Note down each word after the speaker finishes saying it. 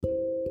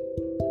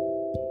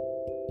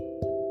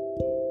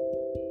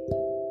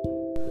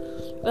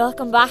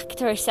Welcome back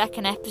to our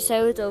second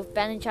episode of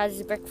Ben and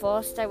Chaz's Brick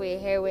Foster. We're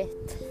here with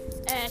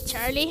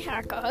Charlie,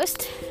 our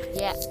co-host.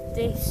 Yeah,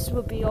 this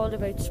will be all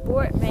about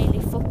sport, mainly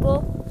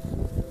football.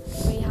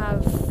 We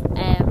have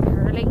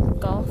hurling,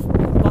 golf,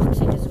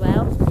 boxing as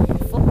well.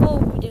 Football,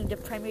 we're doing the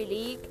Premier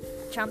League,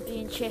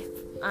 Championship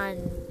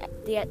and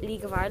the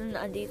League of Ireland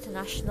and the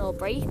international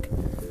break.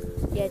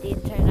 Yeah, the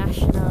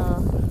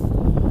international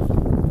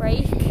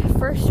break.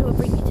 First we'll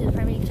bring you to the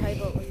Premier League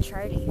title with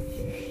Charlie.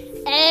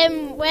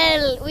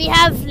 Well, we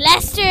have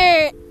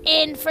Leicester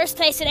in first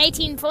place with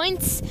 18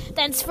 points,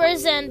 then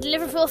Spurs and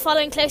Liverpool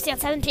following closely at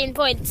 17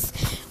 points,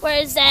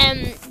 whereas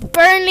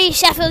Burnley,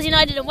 Sheffield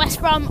United and West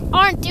Brom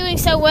aren't doing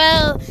so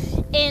well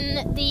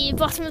in the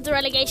bottom of the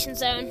relegation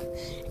zone.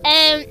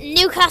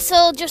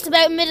 Newcastle just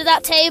about mid of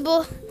that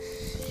table.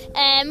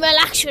 Well,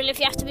 actually, if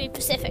you have to be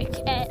specific.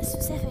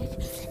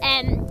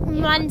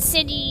 Man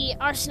City,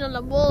 Arsenal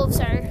and Wolves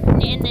are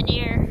in the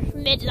near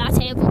mid of that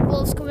table.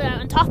 Wolves coming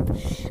out on top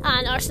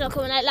and Arsenal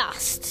coming out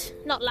last.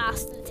 Not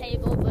last in the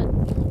table, but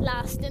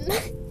last in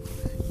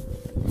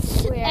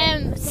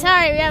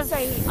sorry, we have...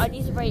 Sorry, I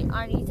need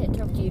to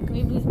interrupt you. Can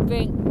we please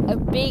bring a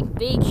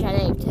big shout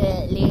out to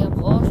Liam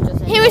Walsh?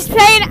 He was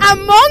playing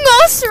Among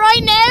Us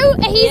right now.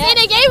 He's in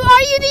a game.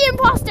 Are you the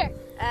imposter?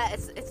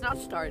 It's not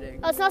starting.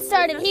 Oh, it's not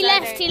started. He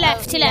left.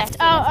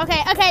 Oh,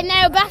 okay.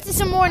 Now back to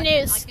some more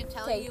news. I can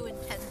tell you in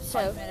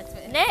 10 minutes.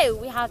 Now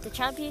we have the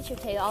championship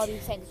table. I'll be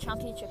saying the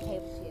championship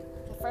table to you.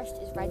 The first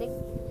is Reading,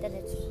 then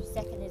it's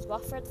second is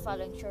Watford,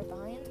 following short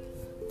behind.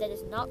 Then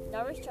it's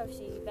Norwich,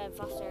 obviously Ben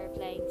Foster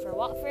playing for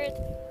Watford.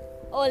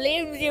 Oh,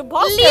 Liam's the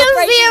imposter.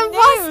 I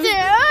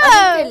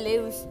think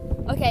he'll lose.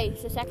 Okay,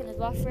 so second is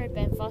Watford,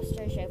 Ben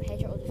Foster, Joe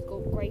Pedro, all these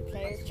great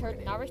players.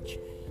 Third, Norwich.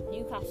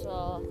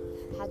 Newcastle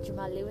had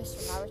Jamal Lewis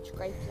from Norwich,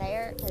 great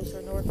player, plays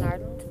for Northern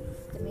Ireland.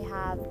 Then we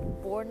have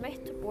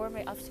Bournemouth.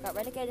 Bournemouth obviously got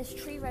relegated.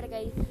 There's 3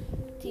 relegated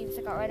teams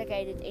that got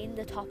relegated in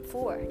the top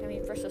 4. Then we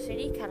have Bristol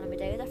City, Callum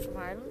O'Dowda from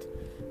Ireland.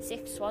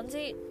 6,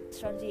 Swansea.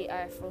 Swansea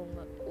are from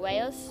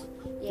Wales.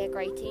 Yeah,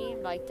 great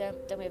team, like them.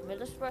 Then we have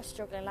Middlesbrough,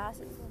 struggling last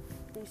season.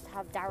 We used to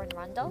have Darren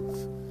Randolph.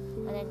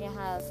 And then you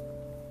have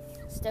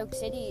Stoke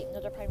City,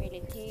 another Premier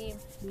League team.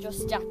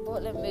 Just Jack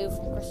Butland moved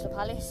from Crystal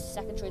Palace,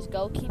 second choice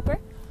goalkeeper.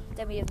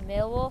 Then we have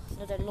Millwall,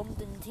 another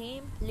London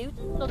team.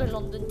 Luton, another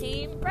London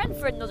team.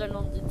 Brentford, another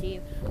London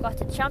team. Got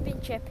the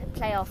Championship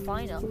playoff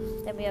final.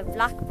 Then we have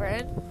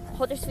Blackburn,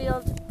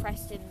 Huddersfield,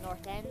 Preston,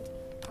 North End,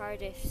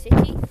 Cardiff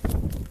City.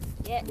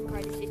 Yeah,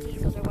 Cardiff City,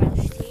 another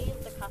Welsh team,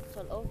 the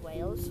capital of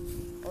Wales,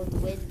 or the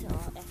Wind, or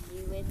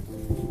FU Wind.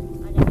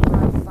 And then we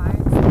have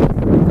Barnes,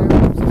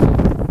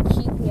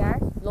 QPR,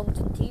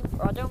 London team.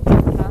 Or I don't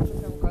think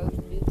Cardiff Grove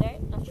moved there.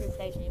 Not sure if he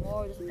plays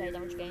anymore, doesn't play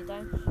that much game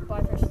down. But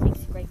I personally think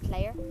he's a great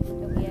player.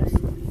 Then we have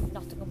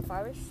Nottingham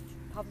Forest,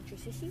 Coventry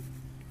City,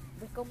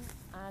 Wickham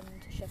and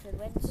Sheffield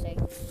Wednesday.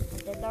 And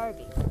then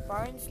Derby,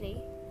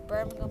 Barnsley,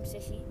 Birmingham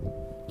City,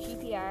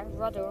 QPR,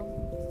 Rotherham,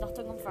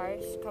 Nottingham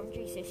Forest,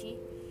 Coventry City.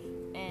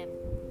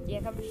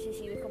 Coventry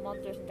City, Wickham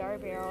Wanderers and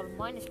Derby are all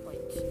minus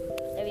points.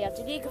 Then we have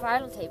the League of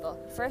Ireland table.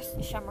 First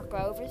is Shamrock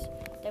Rovers.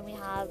 Then we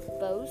have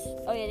Bows.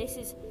 Oh yeah, this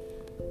is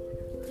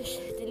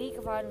the League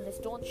of Ireland is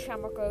done.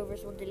 Shamrock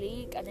Rovers won the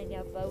league, and then you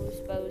have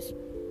Bows. Bows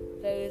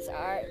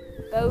are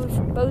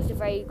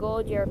very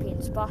good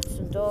European spots,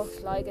 and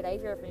Sligo, they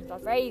have European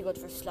spots. Very good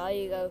for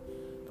Sligo,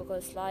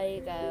 because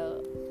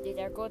Sligo,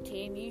 they're a good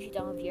team, usually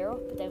don't have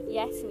Europe. But then,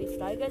 yes, we have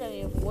Sligo, then we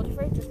have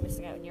Waterford, just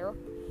missing out in Europe.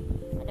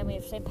 And then we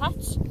have St.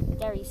 Pat's,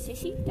 Derry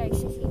City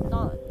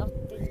not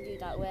didn't do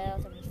that well.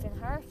 Then we have Finn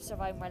Harp,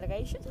 surviving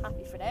relegation,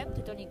 happy for them.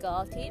 The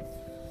Donegal team.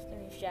 Then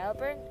we have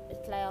Shelburne,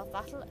 it's a playoff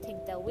battle, I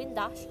think they'll win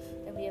that.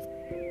 Then we have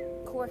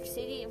Cork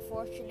City,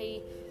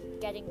 unfortunately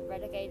getting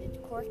relegated.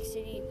 Cork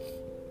City,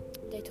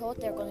 they thought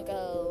they were going to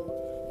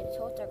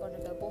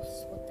go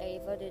bust, but they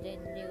voted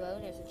in new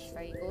owners, which is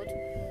very good.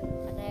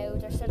 And now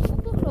they're still a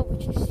football club,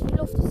 which is you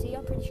love to see.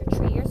 I'm pretty sure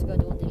 3 years ago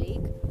they won the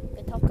league.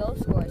 The top goal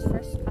scorers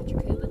first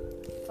Patrick Cuban,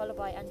 followed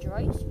by Andrew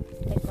Wright,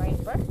 then Graham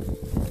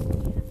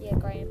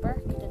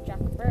Burke, then Jack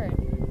Byrne.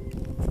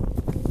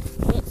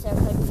 Yeah, so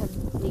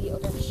the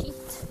other sheet,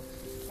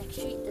 next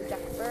sheet, then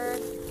Jack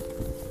Byrne.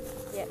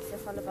 Yeah, so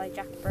followed by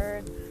Jack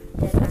Byrne,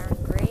 then Aaron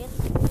Green.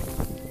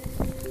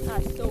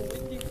 It's so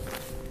windy.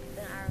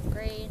 Then Aaron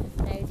Green.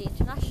 Now the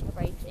international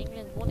break.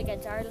 England won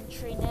against Ireland 3-0.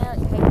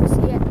 You hate to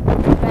see it.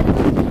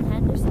 Bellingham and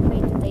Henderson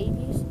made their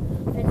debuts.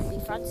 Finland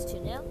beat France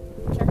 2-0.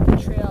 Turkey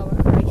 3-0 over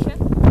Croatia.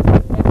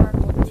 Denmark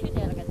won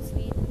 2-0 against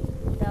Sweden.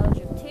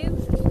 Belgium 2.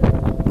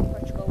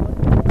 Portugal 1.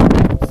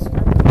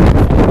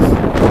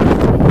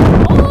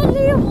 Oh,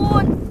 Liam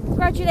won!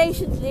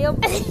 Congratulations, Liam.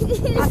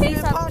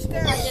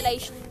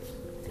 Congratulations.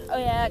 Oh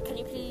yeah, can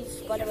you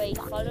please, by the way,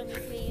 follow me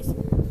please?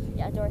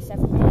 Yeah, door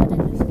 7. Then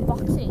there's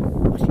boxing.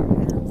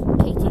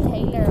 Katie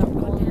Taylor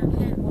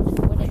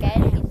won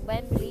again in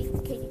Wembley.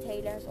 Katie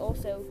Taylor has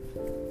also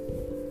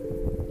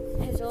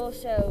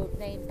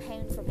named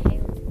pound for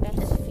pound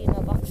best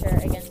female boxer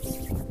against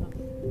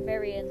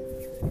Marion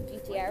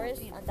BTR errors,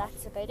 and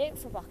that's about it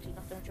for boxing.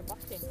 Not much of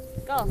boxing.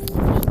 Golf.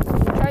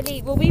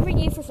 Charlie, will we bring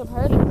you for some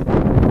hurling?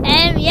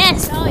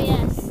 Yes. Oh,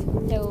 yes.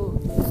 So,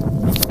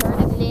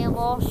 hurling, Liam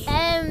Walsh.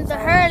 The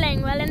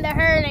hurling. Well, in the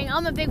hurling,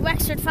 I'm a big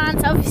Wexford fan,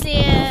 so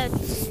obviously a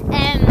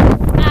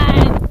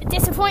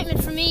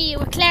disappointment for me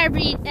with Clare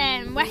beat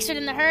Wexford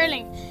in the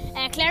hurling.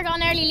 Clare got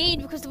an early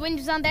lead because the wind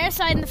was on their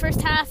side in the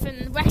first half,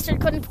 and Wexford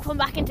couldn't come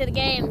back into the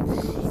game.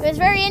 It was a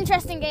very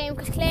interesting game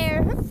because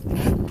Clare.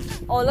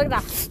 Oh, look at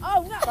that.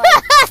 Oh, no.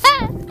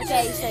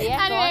 Okay, so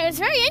yeah. Anyway, it was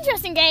a very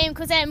interesting game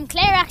because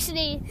Clare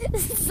actually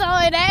saw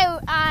it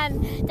out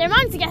and they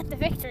managed to get the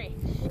victory.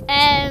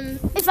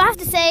 If I have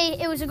to say,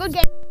 it was a good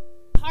game.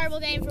 Horrible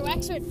game for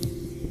Wexford.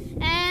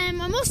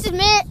 I must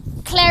admit,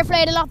 Clare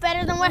played a lot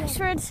better than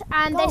Wexford,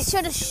 and they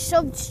should have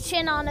shoved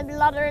Chin on a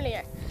lot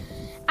earlier.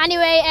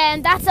 Anyway,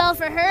 that's all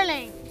for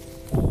hurling.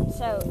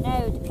 So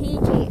now the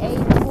PGA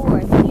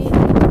Tour, the new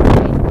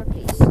PGA Tour,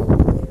 please.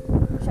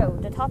 So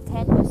the top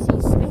 10 was C.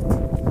 Smith,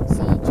 C.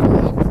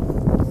 J.M.,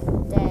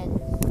 then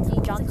D.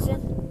 Johnson,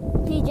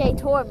 PGA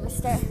Tour,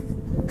 Mr.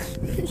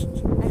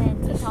 and then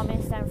T.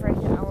 Thomas, then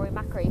Fraser and Rory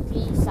McRae.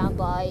 Please stand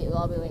by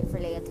while we wait for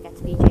Leah to get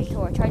to PGA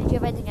Tour. Charlie, do you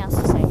have anything else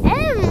to say?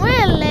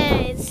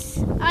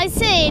 I'd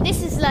say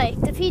this is like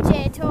the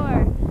PGA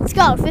Tour. It's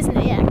golf, isn't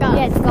it? Yeah, golf.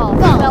 Yeah, it's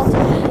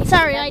golf.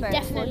 Sorry, I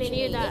definitely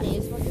knew that.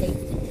 It is. What date is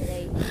it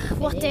today?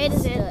 What date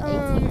is it?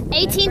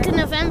 18th of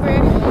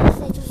November.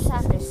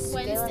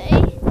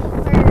 Wednesday.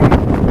 We're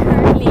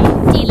currently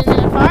dealing in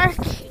a park.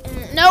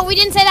 No, we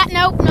didn't say that.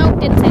 No,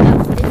 didn't say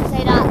that. Didn't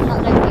say that.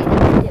 Not like we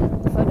did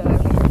the photo.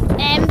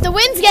 The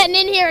wind's getting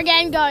in here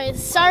again,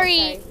 guys.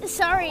 Sorry.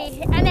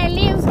 And then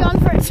Liam's gone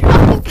for a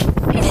drunk.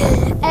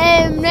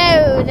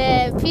 No,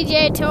 the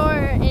PGA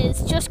Tour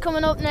is just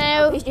coming up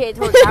now. PGA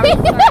Tour, sorry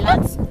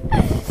lads.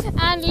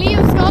 And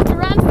Liam's gone to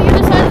run to the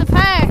other side of the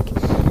park.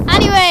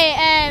 Anyway,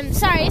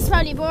 sorry, it's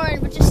probably boring,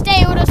 but just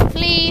stay with us,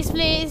 please.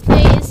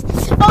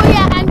 Oh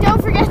yeah, and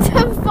don't forget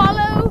to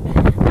follow.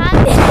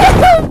 And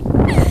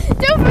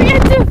don't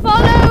forget to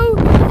follow.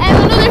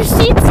 Another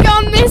seat's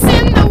gone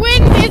missing. The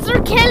wind is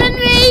killing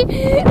me.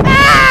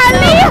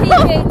 Liam!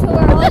 PGA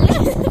Tour.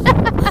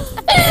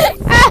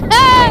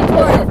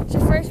 So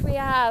first we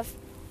have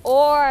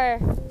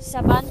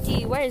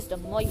Sabanti. Where's the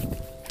mic?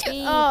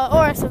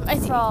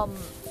 From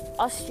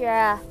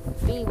Austria.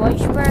 B.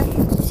 Weisberg.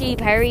 C.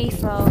 Perry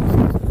from.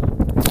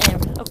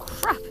 Oh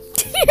crap!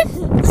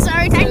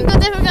 Sorry, technical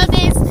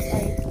difficulties.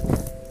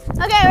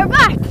 Okay, we're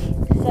back.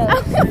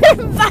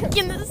 We're back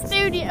in the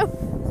studio.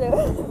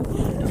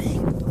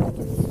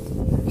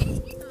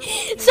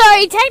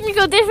 Sorry,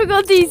 technical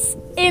difficulties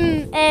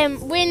in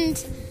wind.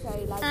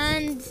 Sorry, lads.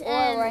 And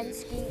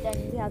Orensky.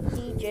 Then we have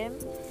D. Jim.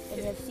 Then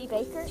we have C.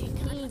 Baker. E.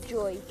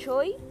 Joy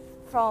Choi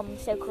from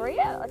South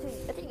Korea. I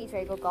think he's a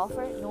very good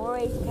golfer.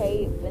 Norway's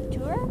K.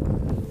 Ventura.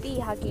 B.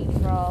 Hagi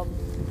from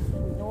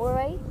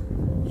Norway.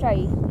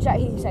 Sorry.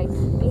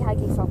 B.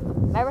 Hagi from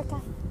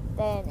America.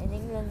 Then in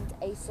England,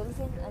 A.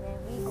 Sullivan, and then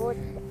V.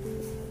 Gordon.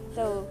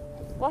 So,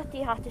 what do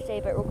you have to say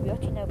about rugby?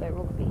 What do you know about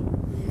rugby?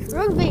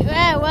 Rugby,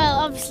 well,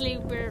 obviously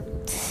we're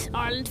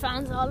Ireland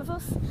fans, all of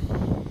us.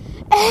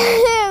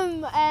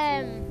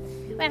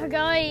 We have a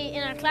guy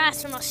in our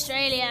class from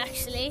Australia,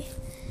 actually.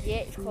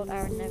 Yeah, it's called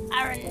Aaron Nevin.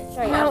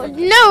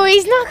 No,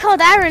 he's not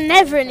called Aaron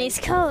Nevin. He's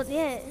called,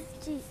 jeez,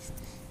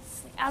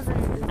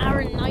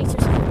 Aaron Knight or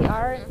something.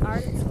 Aaron.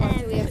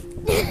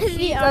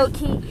 We have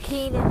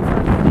Keenan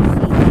from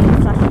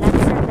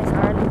UC/Leinster /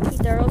 Ireland.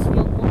 Keith Earls,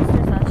 Young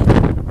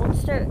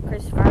Munster /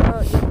 Chris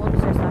Farrell, Young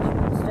Munster /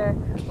 Munster.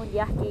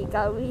 Unyaki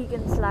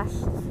Galwegan /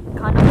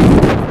 Connacht.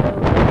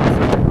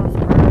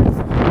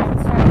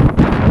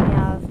 We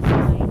have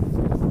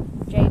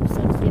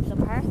Jameson Gibson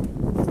Park,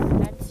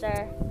 Leinster.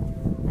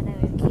 And then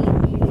we have Keith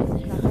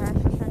Hughes from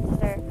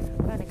Leinster.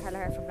 Ronan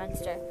Kelleher from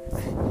Leinster.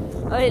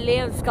 Oh,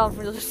 Liam's gone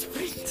for another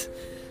sprint.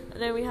 And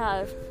then we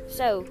have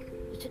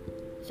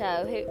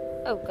who?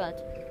 Oh God,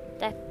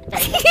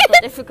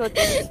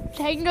 difficulties.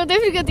 Technical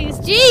difficulties.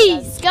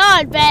 Jeez,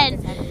 God, Ben,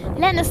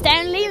 letting us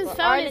down. Liam's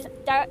phone is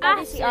that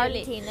is the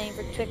Ireland team name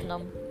for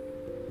Twickenham.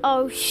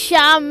 Oh,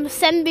 sham!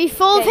 Send me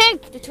full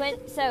pic.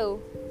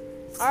 So,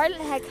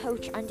 Ireland head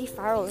coach Andy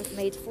Farrell has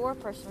made 4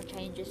 personal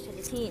changes to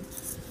the team.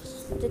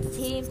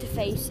 To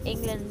face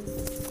England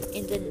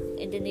in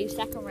the new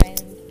second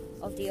round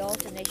of the All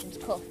Nations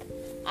Cup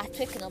at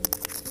Twickenham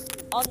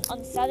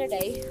on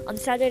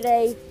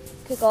Saturday.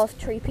 Kick-off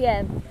 3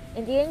 p.m.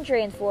 In the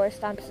injury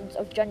enforced absence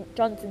of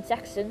Jonathan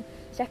Sexton,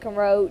 second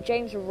row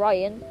James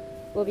Ryan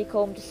will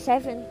become the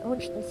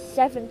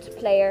 107th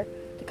player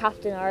to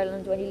captain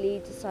Ireland when he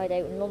leads the side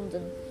out in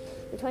London.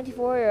 The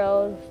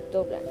 24-year-old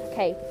Dublin.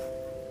 Okay,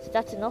 so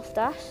that's enough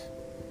that.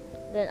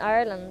 Then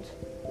Ireland,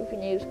 rugby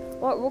news.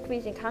 What rugby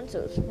is in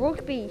cancels?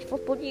 Rugby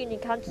Football Union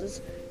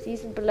cancels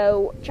season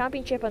below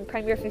Championship and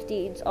Premier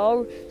 15s.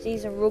 All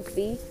season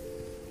rugby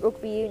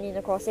union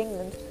across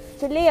England.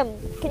 So Liam,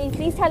 can you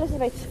please tell us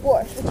about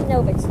sport? What do you know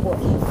about sport?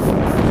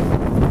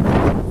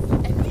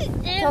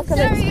 Talk a bit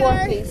sorry,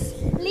 sport, please.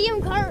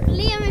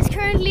 Liam is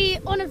currently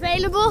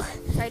unavailable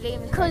Sorry,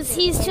 Liam. because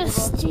he's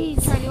just,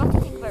 jeez. Charlie, what do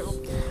you think about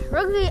rugby?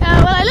 Rugby,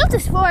 well, I love the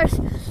sport.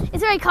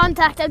 It's very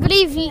contact. I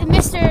believe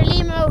Mr.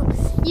 Limo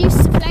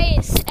used to play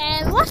it.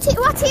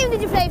 What team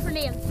did you play for,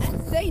 Liam?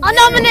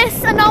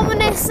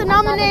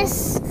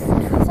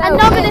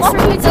 Anonymous for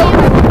your team.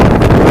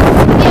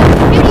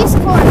 Yeah, who do you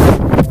support?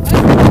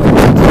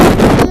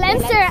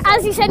 Leinster,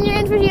 as you said in your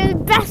interview, the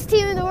best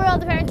team in the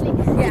world apparently.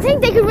 Do you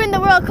think they could win the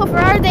World Cup, or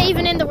are they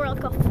even in the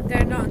World Cup?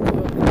 They're not in the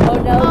World Cup.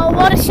 Oh no. Oh,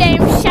 what a shame.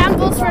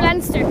 Shambles for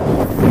Leinster.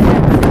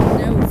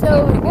 No.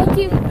 So, what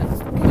do you...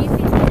 Can you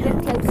please get a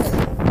bit closer?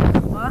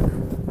 What?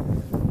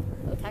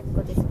 Oh,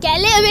 technical difficulty. Get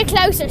a little bit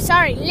closer,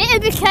 sorry. Little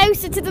bit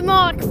closer to the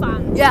mic,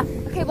 fan. Yeah.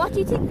 Okay, what do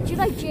you think? Do you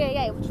like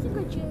GAA? What do you think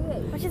about GAA?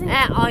 What do you think?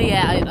 Oh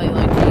yeah, I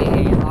like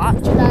GAA a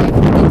lot. Do you like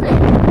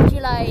Dublin? Do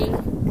you like...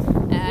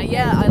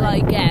 Yeah, I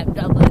like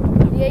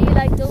Dublin. Yeah, you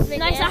like Dublin?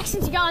 Nice yeah?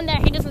 accent you got on there.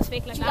 He doesn't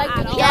speak like Do you that like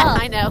at the- all. Yeah,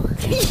 I know.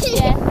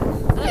 Yeah.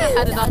 I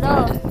had enough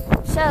Not of it.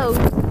 all.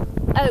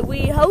 So,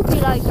 we hope you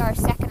liked our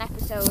second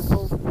episode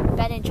of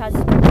Ben and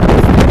Chaz's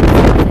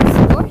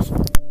sport.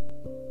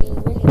 We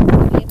really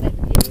happy about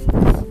the views.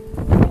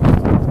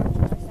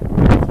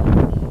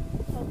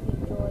 Hope you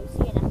enjoy.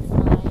 See you next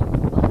time.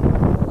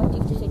 What do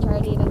you have to say,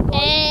 Charlie? About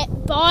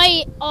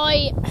bye?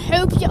 Bye. I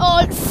hope you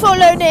all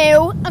follow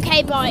now.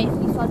 Okay, bye.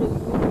 We follow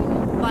you.